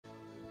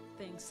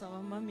Thanks,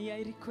 our mommy.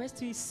 I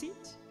request you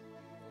sit.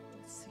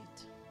 Sit.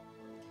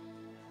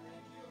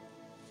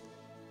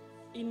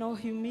 In all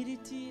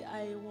humility,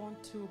 I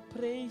want to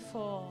pray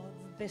for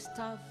the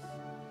staff,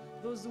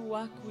 those who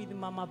work with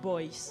mama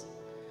boys.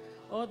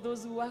 Or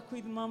those who work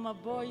with mama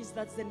boys,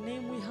 that's the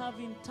name we have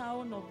in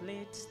town of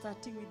late,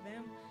 starting with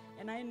them.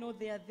 And I know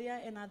they are there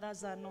and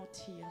others are not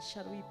here.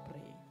 Shall we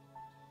pray?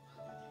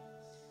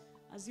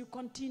 As you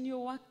continue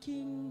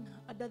working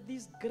under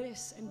this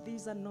grace and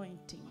this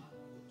anointing,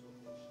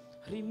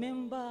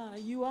 remember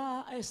you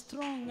are as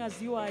strong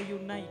as you are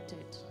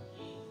united.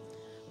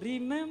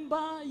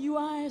 Remember you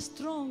are as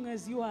strong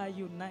as you are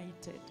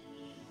united.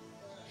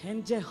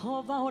 And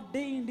Jehovah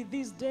ordained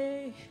this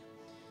day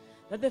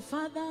that the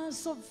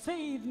fathers of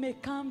faith may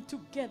come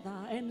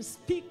together and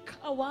speak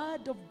a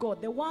word of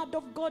God, the word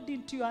of God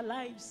into your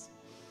lives,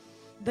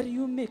 that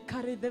you may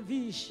carry the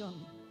vision,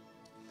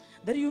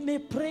 that you may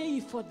pray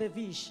for the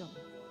vision.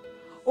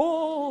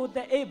 Oh,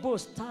 the able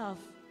staff.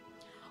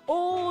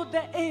 Oh,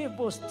 the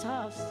able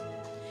staff.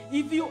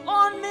 If you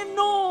only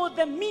know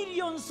the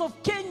millions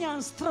of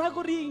Kenyans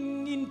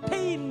struggling in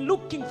pain,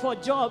 looking for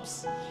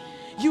jobs,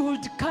 you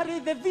would carry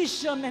the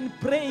vision and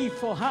pray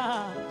for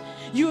her.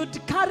 You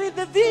would carry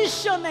the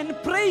vision and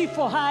pray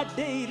for her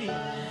daily.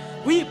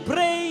 We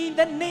pray in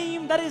the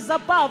name that is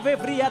above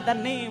every other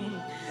name,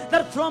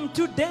 that from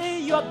today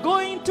you are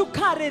going to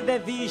carry the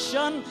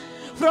vision.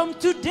 From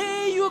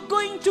today you're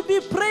going to be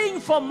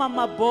praying for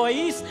mama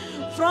boys.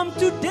 From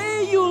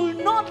today you will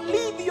not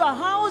leave your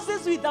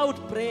houses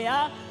without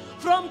prayer.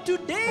 From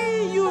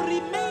today you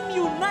remain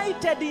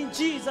united in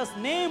Jesus'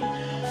 name.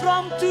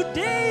 From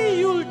today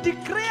you'll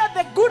declare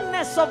the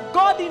goodness of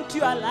God into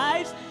your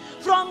lives.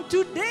 From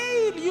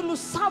today you'll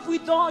serve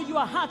with all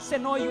your hearts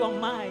and all your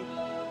mind.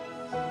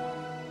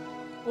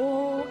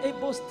 Oh,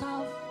 able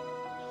staff,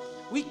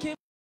 we can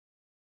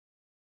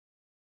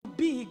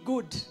be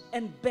good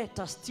and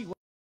better stewards.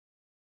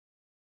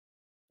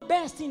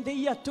 Best in the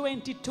year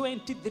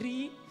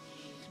 2023,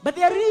 but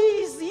there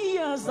is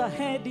years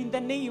ahead in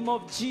the name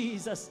of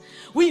Jesus.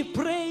 We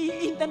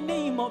pray in the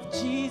name of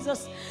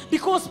Jesus,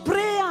 because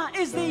prayer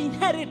is the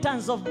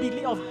inheritance of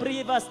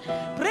believers.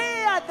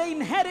 Prayer, the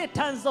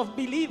inheritance of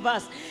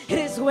believers. It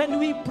is when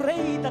we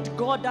pray that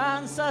God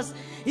answers.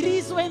 It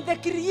is when the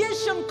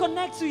creation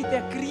connects with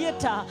the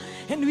Creator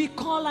and we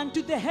call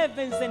unto the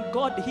heavens and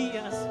God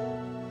hears.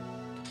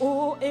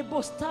 Oh,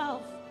 able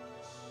staff,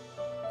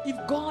 if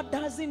God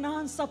doesn't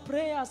answer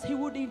prayers, He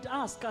wouldn't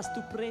ask us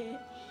to pray.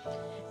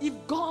 If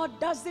God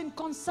doesn't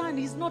concern,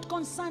 He's not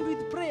concerned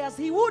with prayers,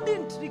 He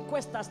wouldn't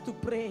request us to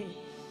pray.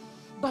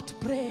 But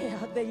prayer,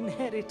 the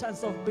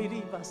inheritance of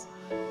believers.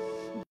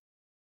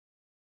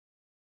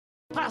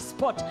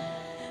 Passport,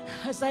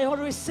 as I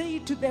always say,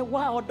 to the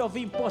world of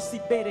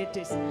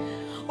impossibilities.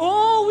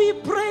 Oh, we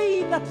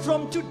pray that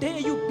from today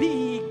you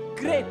be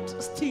great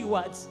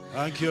stewards.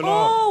 Thank you,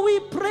 Lord. Oh, we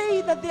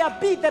pray that there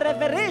be the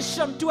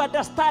revelation to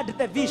understand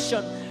the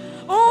vision.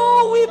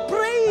 Oh, we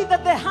pray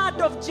that the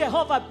hand of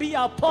Jehovah be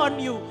upon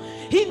you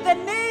in the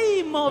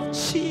name of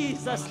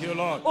Jesus. Thank you,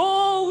 Lord.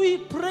 Oh, we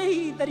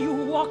pray that you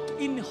walk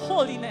in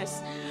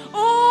holiness.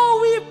 Oh,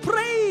 we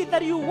pray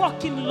that you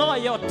walk in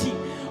loyalty.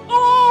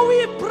 Oh,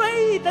 we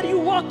pray that you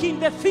walk in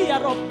the fear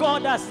of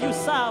God as you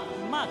serve.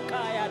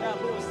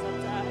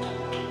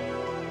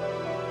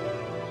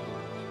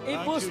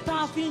 Able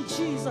staff in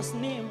Jesus'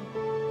 name.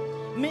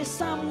 May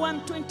Psalm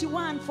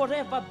 121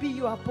 forever be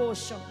your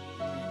portion.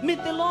 May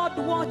the Lord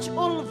watch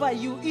over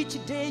you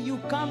each day you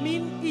come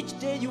in, each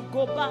day you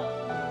go back.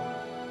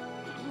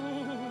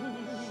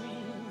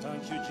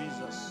 Thank you,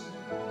 Jesus.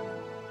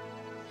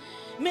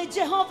 May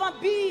Jehovah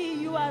be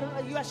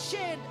your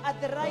shade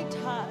at the right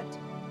hand,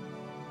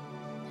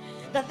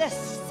 that the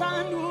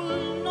sun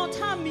will not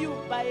harm you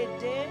by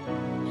day,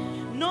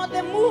 nor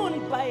the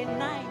moon by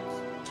night.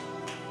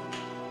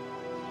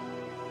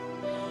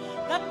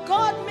 That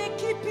God may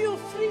keep you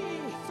free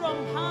from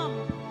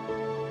harm.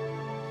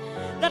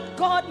 That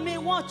God may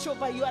watch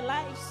over your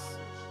lives.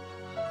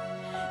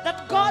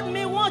 That God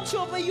may watch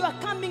over your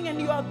coming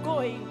and your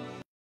going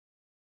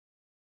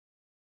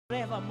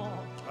forevermore.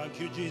 Thank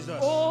you, Jesus.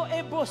 Oh,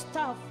 able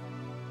staff,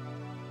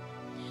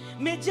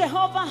 may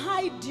Jehovah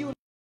hide you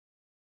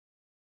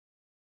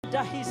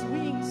under His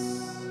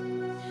wings.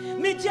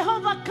 May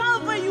Jehovah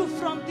cover you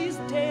from this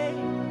day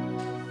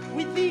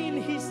within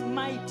His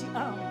mighty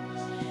arm.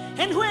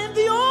 And when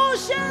the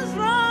oceans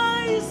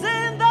rise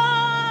and the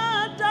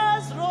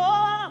waters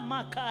roar,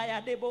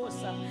 Makaya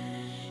Debosa,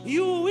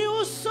 you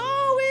will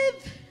soar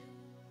with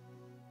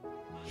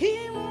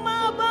Him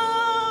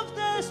above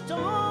the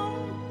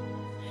storm.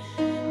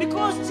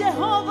 Because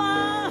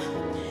Jehovah,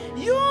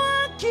 you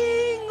are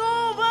King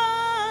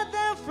over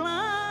the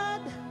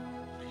flood.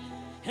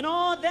 And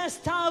all the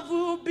stuff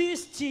will be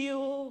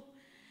still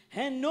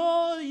and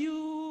know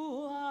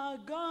you are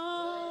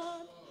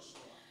God.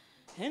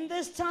 And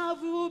the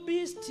stuff will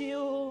be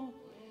still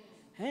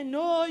and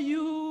know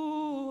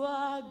you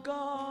are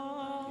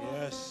God.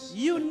 Yes.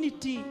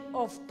 Unity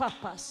of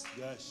purpose.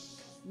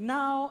 Yes.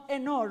 Now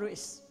and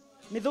always.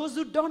 May those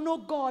who don't know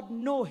God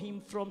know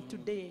Him from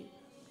today.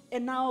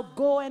 And now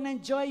go and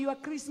enjoy your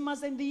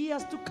Christmas and the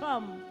years to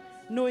come,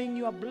 knowing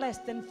you are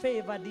blessed and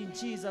favored in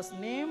Jesus'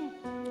 name.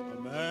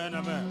 Amen.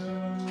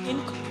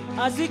 Amen.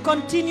 As we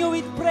continue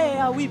with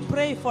prayer, we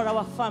pray for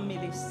our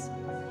families.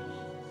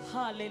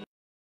 Hallelujah.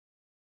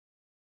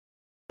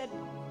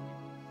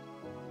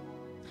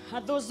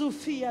 Are those who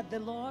fear the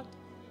Lord,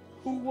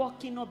 who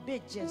walk in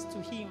obedience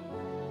to Him,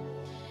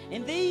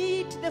 and they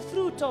eat the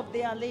fruit of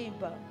their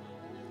labor.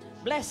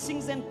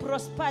 Blessings and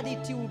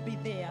prosperity will be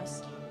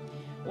theirs.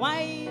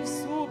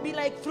 Wives will be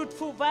like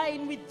fruitful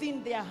vine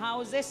within their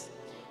houses.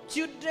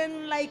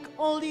 Children like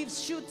olive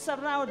shoots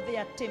around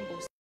their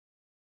temples.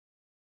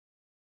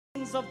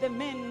 Of the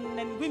men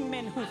and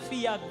women who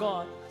fear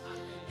God.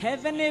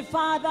 Heavenly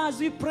Father, as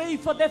we pray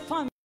for the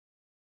family,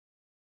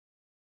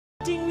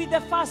 with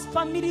the first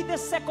family, the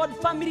second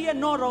family,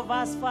 and all of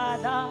us,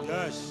 Father,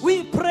 Yes.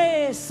 we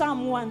pray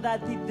Psalm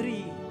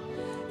 133.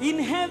 In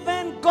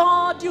heaven,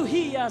 God, you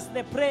hear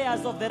the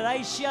prayers of the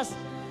righteous,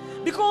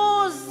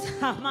 because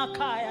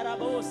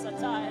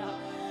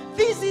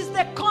this is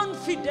the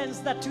confidence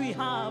that we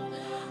have,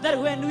 that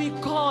when we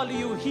call,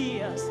 you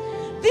hear us.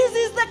 This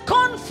is the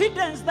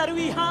confidence that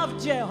we have,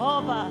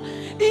 Jehovah.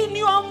 In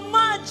your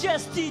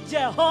majesty,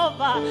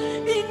 Jehovah.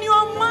 In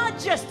your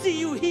majesty,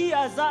 you hear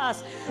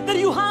us. That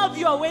you have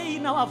your way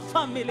in our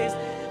families.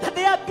 That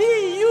there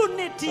be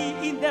unity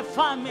in the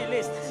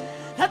families.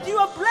 That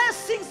your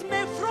blessings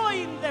may flow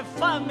in the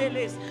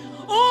families.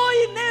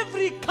 Oh, in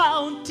every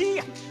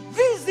county,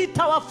 visit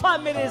our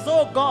families,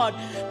 oh God.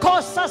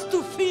 Cause us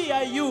to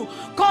fear you.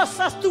 Cause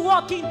us to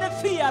walk in the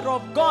fear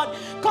of God.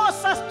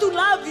 Cause us to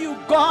love you,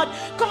 God.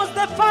 Cause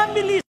the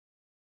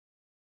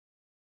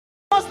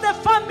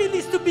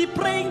families to be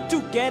praying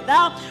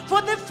together.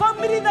 For the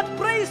family that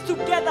prays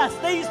together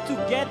stays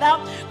together.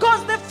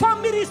 Cause the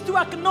families to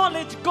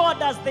acknowledge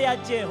God as their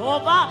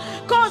Jehovah.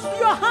 Cause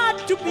your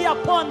heart to be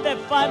upon the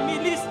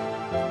families.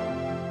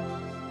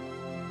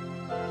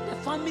 The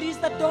families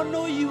that don't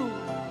know you.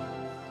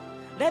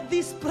 Let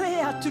this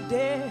prayer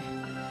today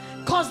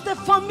cause the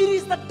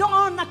families that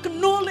don't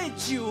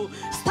acknowledge you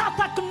start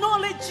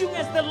acknowledging you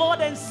as the Lord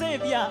and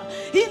Savior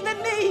in the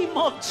name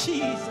of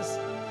Jesus.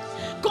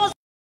 Cause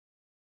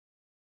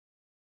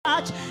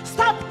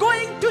start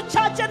going to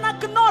church and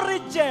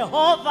acknowledge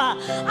Jehovah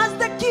as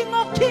the King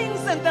of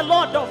Kings and the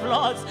Lord of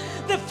Lords.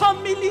 The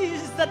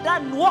families that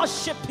don't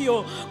worship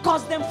you,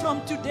 cause them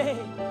from today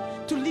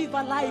to live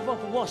a life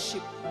of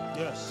worship.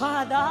 Yes.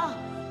 Father,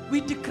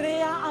 we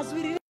declare as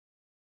we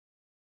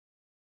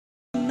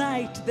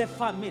unite the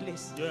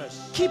families.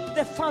 Yes. Keep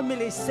the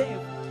families safe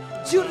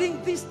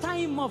during this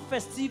time of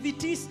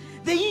festivities,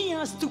 the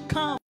years to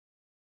come.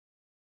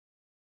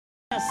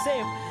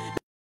 Safe.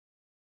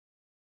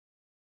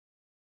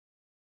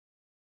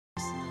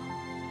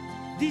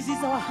 This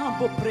is our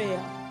humble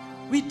prayer.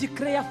 We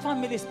declare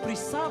families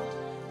preserved,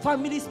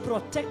 families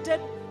protected,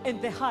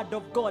 and the heart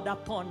of God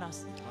upon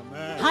us.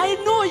 Amen. I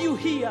know you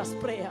hear us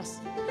prayers.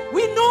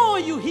 We know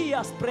you hear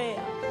us prayer.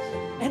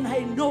 And I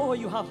know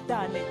you have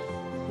done it.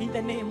 In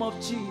the name of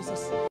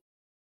Jesus.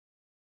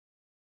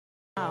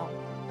 Now,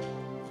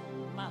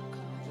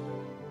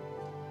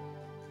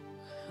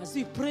 as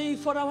we pray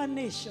for our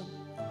nation,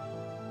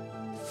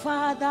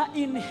 Father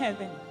in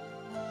heaven,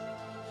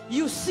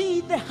 you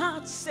see the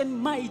hearts and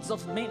minds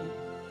of men.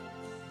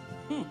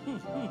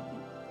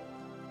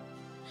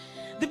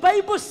 The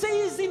Bible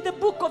says in the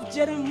book of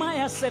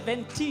Jeremiah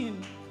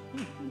 17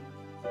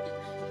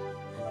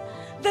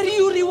 that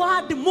you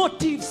reward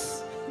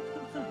motives.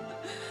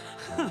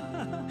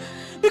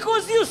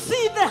 Because you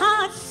see the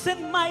hearts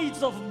and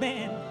minds of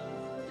men.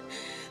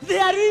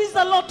 There is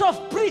a lot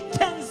of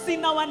pretense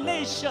in our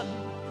nation.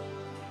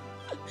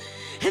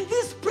 And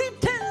this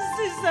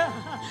pretense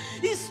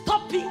is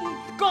stopping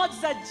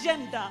God's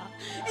agenda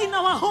in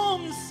our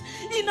homes,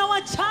 in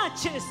our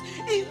churches,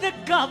 in the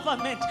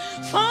government.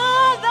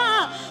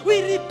 Father,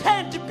 we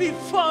repent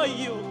before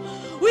you.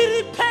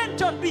 We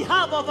repent on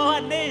behalf of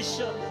our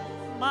nation.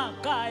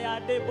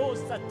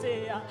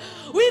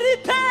 We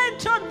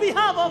repent on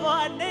behalf of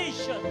our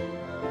nation.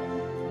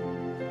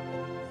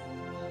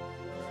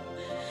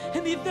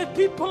 And if the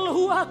people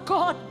who are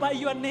called by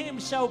your name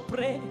shall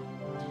pray,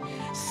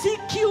 seek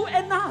you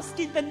and ask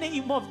in the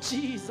name of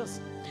Jesus.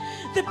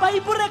 The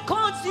Bible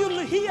records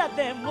you'll hear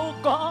them, oh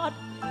God.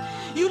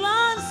 You'll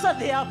answer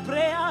their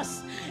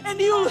prayers and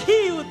you'll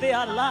heal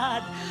their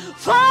land.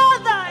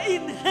 Father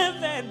in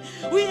heaven,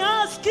 we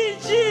ask in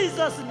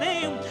Jesus'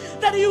 name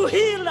that you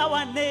heal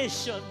our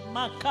nation.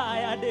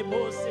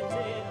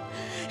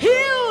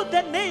 Heal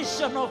the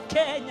nation of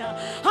Kenya.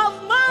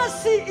 Have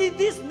mercy in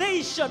this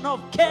nation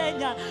of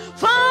Kenya.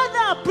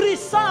 Father,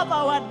 preserve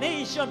our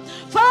nation.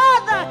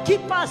 Father,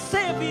 keep us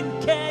safe in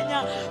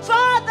Kenya.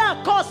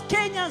 Father, cause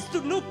Kenyans to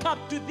look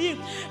up to thee.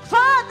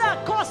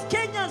 Father, cause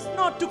Kenyans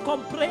not to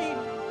complain.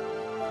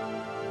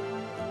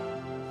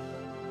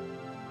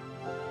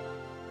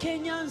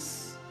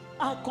 Kenyans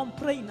are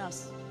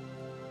complainers.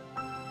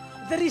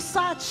 The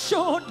research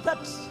showed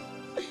that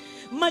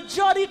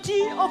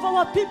majority of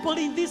our people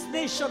in this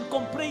nation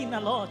complain a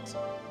lot.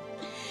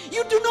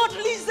 You do not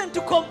listen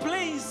to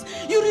complaints.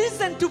 You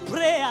listen to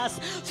prayers.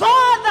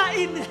 Father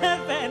in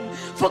heaven,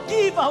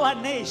 forgive our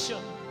nation.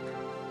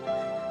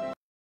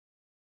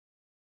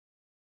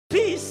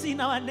 Peace in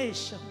our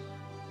nation.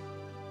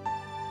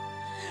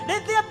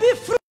 Let there be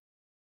fruit.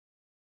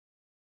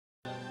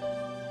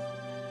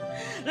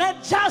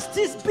 Let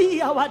justice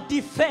be our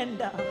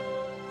defender.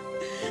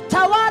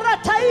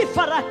 Tawala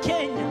taifa la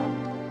Kenya.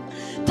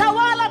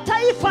 Tawala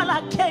taifa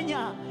la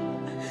Kenya.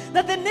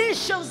 That the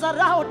nations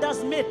around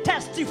us may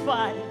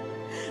testify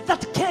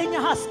that Kenya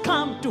has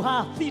come to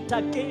her feet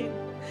again.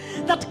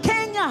 That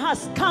Kenya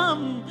has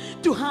come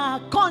to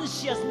her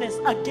consciousness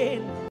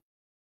again.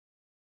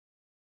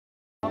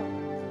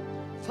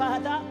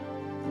 Father,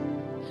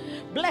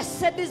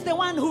 blessed is the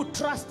one who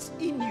trusts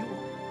in you,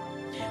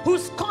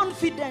 whose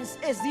confidence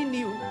is in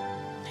you.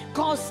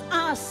 Cause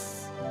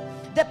us,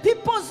 the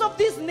peoples of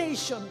this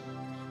nation,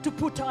 to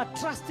put our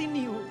trust in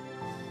you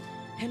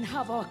and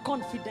have our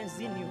confidence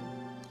in you.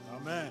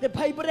 Amen. The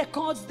Bible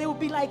records they will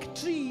be like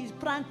trees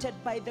planted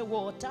by the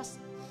waters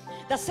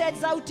that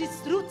sends out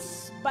its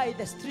roots by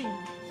the stream.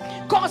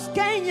 Cause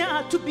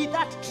Kenya to be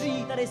that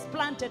tree that is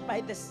planted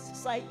by the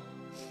side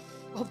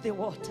of the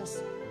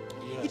waters.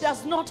 Yes. It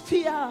does not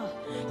fear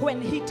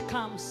when heat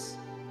comes.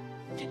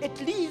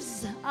 Its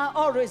leaves are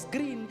always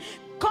green.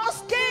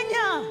 Cause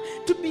Kenya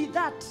to be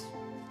that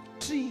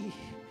tree.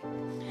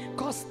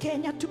 Cause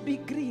Kenya to be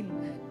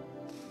green.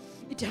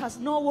 It has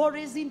no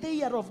worries in the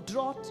year of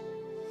drought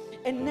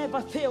and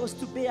never fails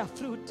to bear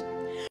fruit.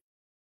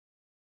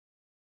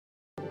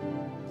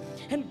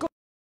 And God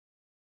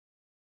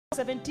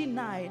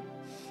 17:9,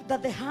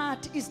 that the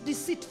heart is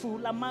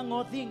deceitful among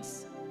all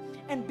things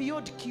and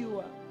beyond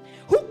cure.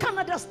 Who can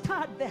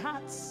understand the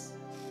hearts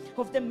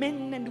of the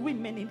men and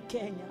women in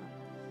Kenya?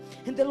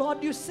 And the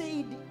Lord, you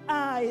said,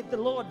 I, the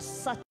Lord,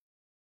 search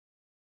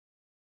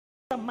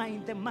the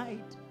mind,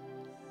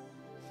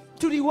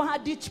 to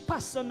reward each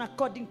person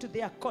according to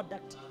their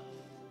conduct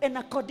and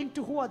according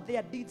to what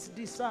their deeds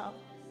deserve.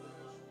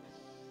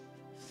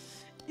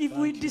 If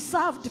we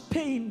deserved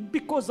pain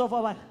because of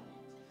our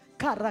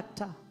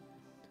character,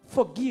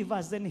 forgive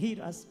us and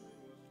heal us.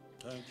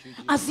 Thank you,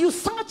 Jesus. As you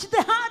search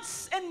the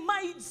hearts and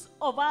minds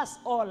of us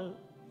all,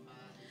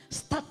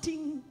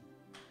 starting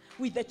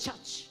with the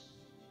church.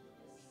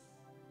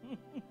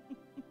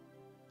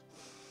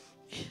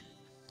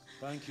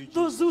 Thank you, Jesus.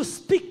 Those who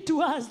speak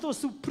to us,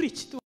 those who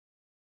preach to us.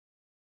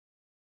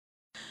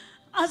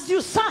 As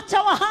you search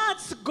our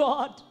hearts,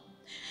 God,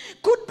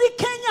 could be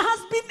Kenya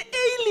has been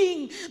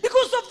ailing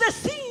because of the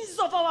sins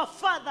of our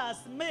fathers.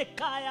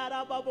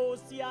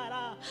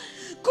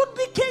 Could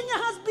be Kenya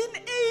has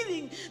been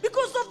ailing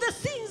because of the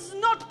sins,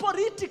 not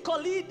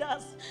political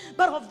leaders,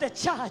 but of the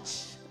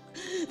church.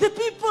 The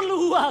people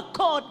who are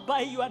called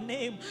by your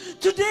name.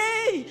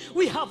 Today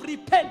we have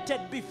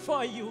repented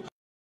before you.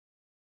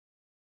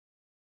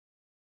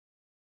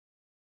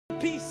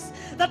 Peace,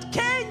 that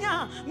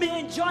Kenya may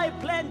enjoy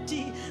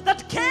plenty,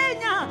 that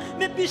Kenya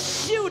may be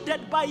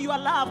shielded by your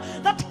love,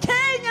 that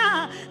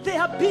Kenya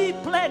there be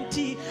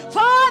plenty.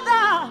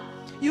 Father,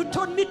 you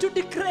told me to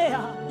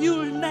declare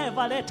you'll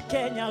never let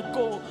Kenya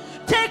go.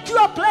 Take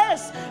your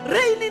place,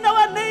 reign in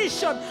our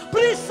nation,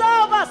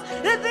 preserve us.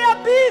 Let there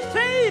be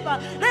favor,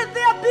 let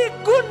there be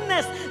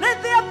goodness,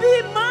 let there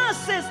be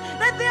mercies,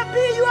 let there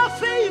be your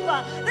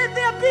favor, let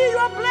there be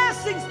your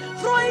blessings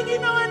flowing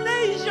in our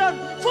nation.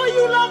 For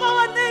you love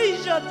our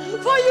nation,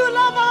 for you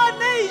love our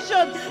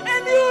nation,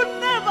 and you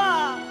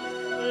never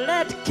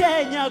let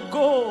Kenya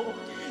go.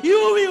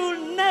 You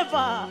will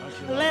never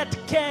let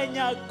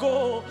Kenya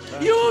go.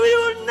 You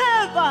will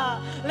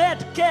never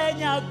let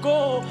Kenya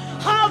go.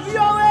 Have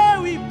your way,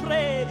 we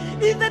pray.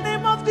 In the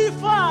name of the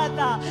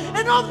Father,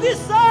 and of the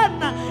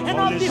Son, and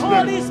of the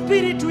Holy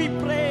Spirit, we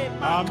pray.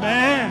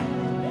 Amen.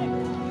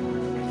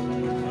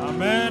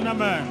 Amen,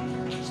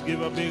 amen. Let's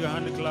give a big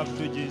hand clap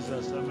to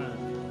Jesus. Amen.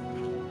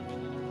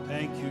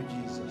 Thank you,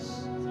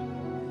 Jesus.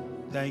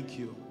 Thank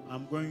you.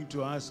 I'm going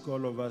to ask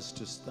all of us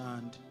to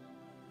stand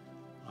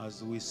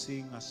as we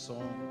sing a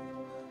song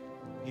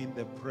in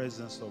the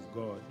presence of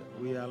God.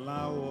 We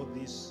allow all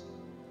these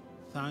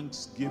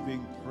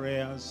thanksgiving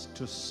prayers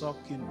to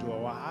soak into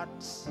our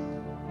hearts,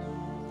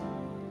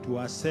 to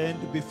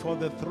ascend before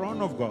the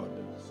throne of God.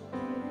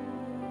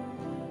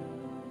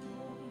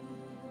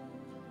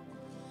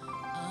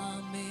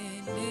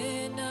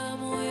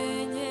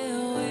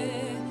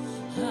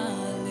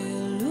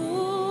 Hallelujah.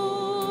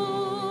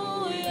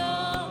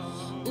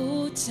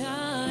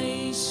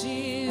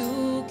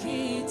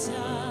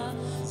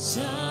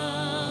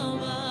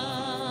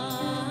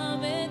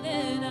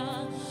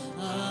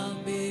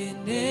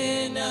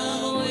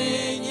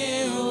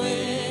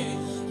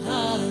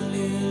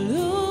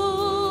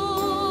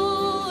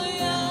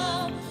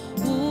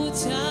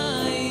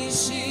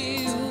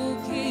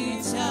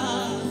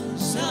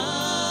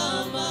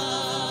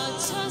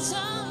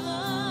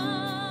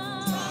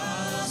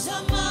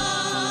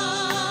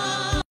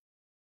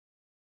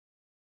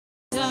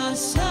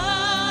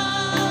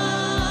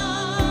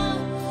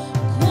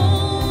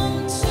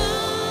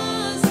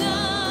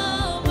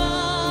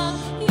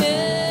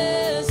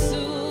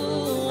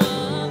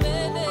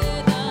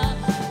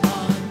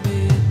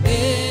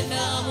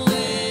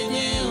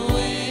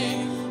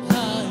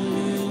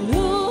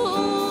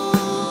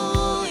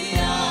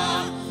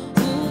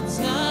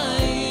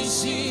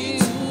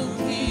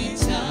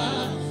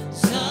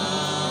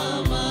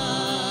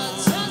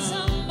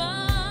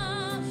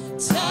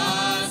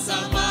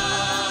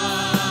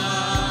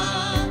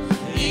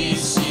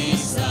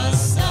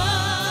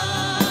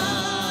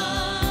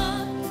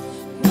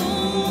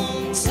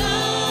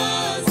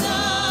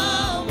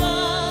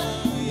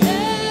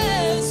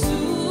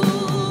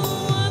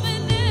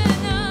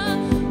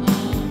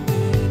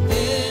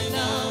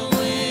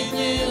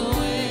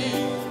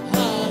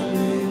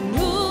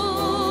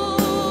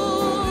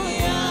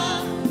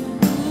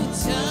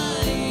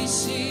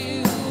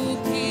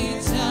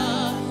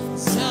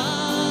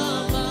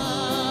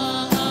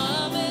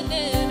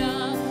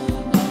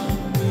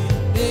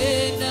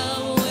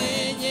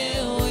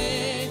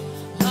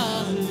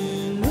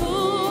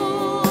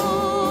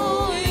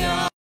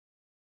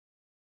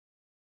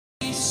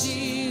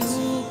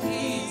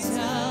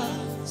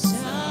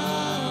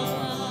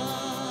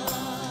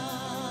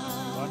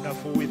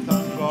 wonderful. We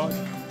thank God.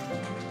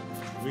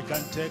 We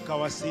can take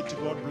our seat.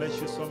 God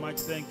bless you so much.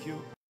 Thank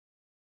you.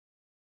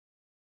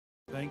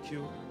 Thank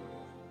you.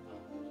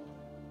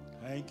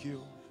 Thank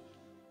you.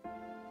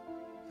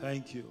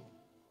 Thank you.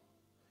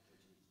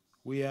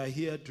 We are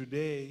here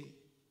today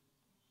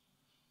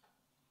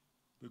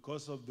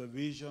because of the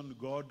vision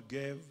God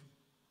gave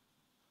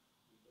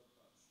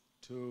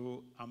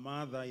to a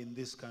mother in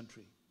this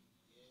country.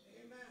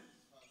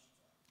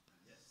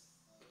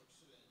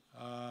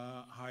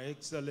 Her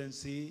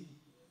Excellency,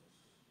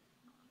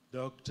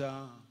 Dr.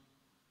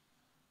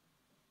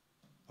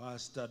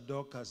 Pastor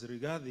Dorcas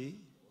Gachagua,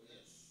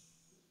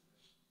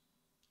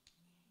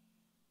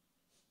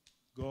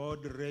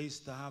 God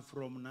raised her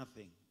from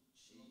nothing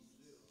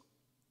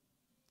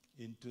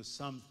into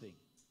something.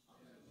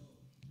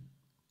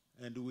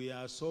 And we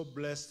are so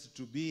blessed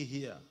to be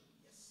here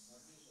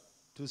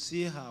to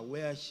see her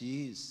where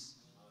she is.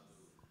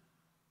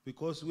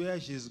 Because where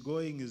she's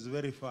going is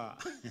very far.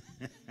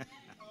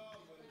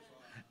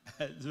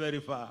 It's very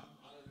far.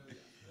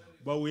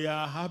 But we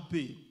are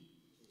happy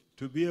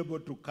to be able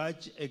to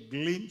catch a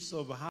glimpse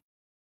of her.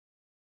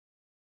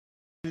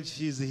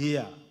 She's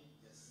here.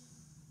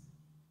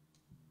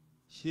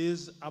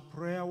 She's a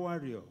prayer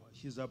warrior.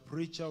 She's a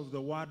preacher of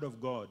the Word of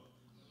God.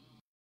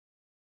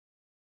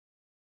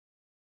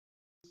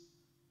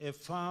 A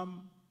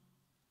firm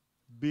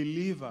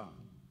believer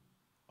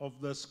of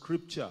the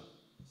Scripture.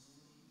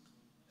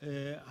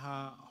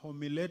 Her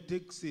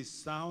homiletics is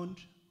sound.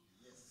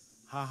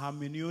 Her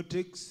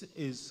hermeneutics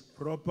is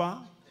proper.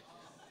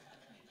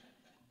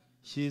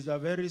 She is a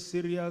very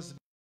serious.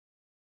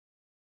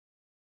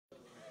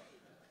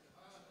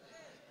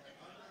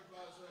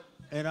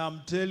 And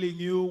I'm telling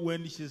you,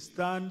 when she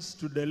stands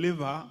to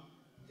deliver,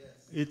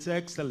 it's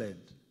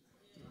excellent.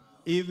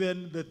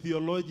 Even the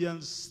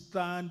theologians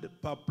stand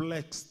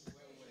perplexed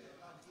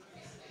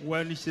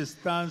when she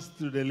stands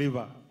to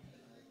deliver.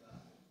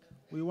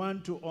 We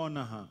want to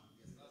honor her.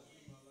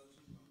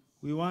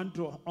 We want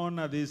to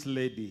honor this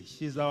lady.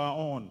 She's our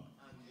own.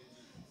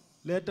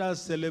 Let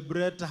us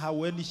celebrate her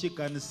when she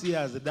can see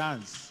us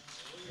dance.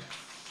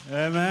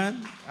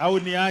 Amen. Au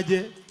ni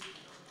aje?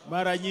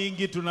 Mara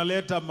nyingi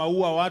tunaleta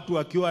maua watu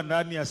wakiwa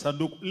ndani ya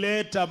sanduku.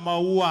 Leta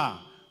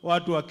maua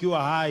watu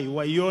wakiwa hai.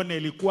 Waione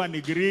ilikuwa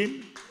ni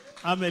green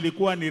ama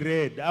ilikuwa ni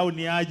red. Au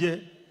ni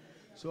aje?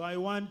 So I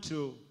want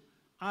to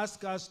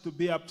ask us to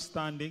be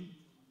upstanding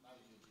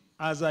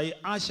as I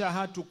usher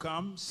her to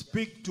come,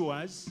 speak to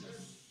us.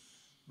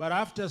 But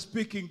after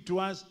speaking to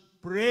us,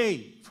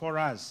 pray for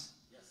us.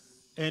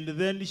 And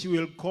then she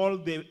will call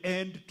the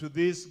end to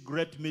this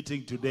great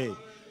meeting today.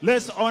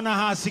 Let's honor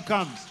her as she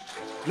comes.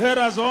 Let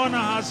us honor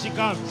her as she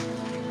comes.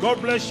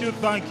 God bless you.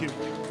 Thank you.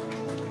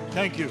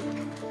 Thank you.